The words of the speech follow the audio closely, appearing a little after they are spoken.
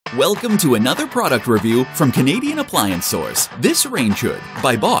Welcome to another product review from Canadian Appliance Source. This range hood,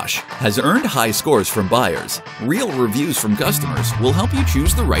 by Bosch, has earned high scores from buyers. Real reviews from customers will help you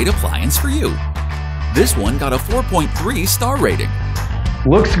choose the right appliance for you. This one got a 4.3 star rating.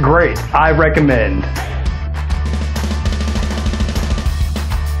 Looks great. I recommend.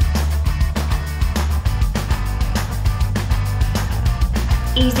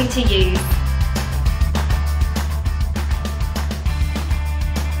 Easy to use.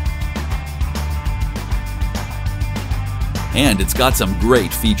 And it's got some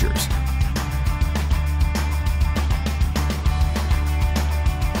great features.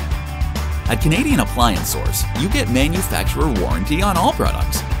 At Canadian Appliance Source, you get manufacturer warranty on all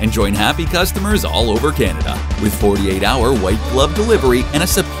products and join happy customers all over Canada with 48-hour white glove delivery and a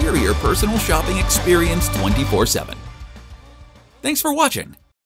superior personal shopping experience 24/7. Thanks for watching.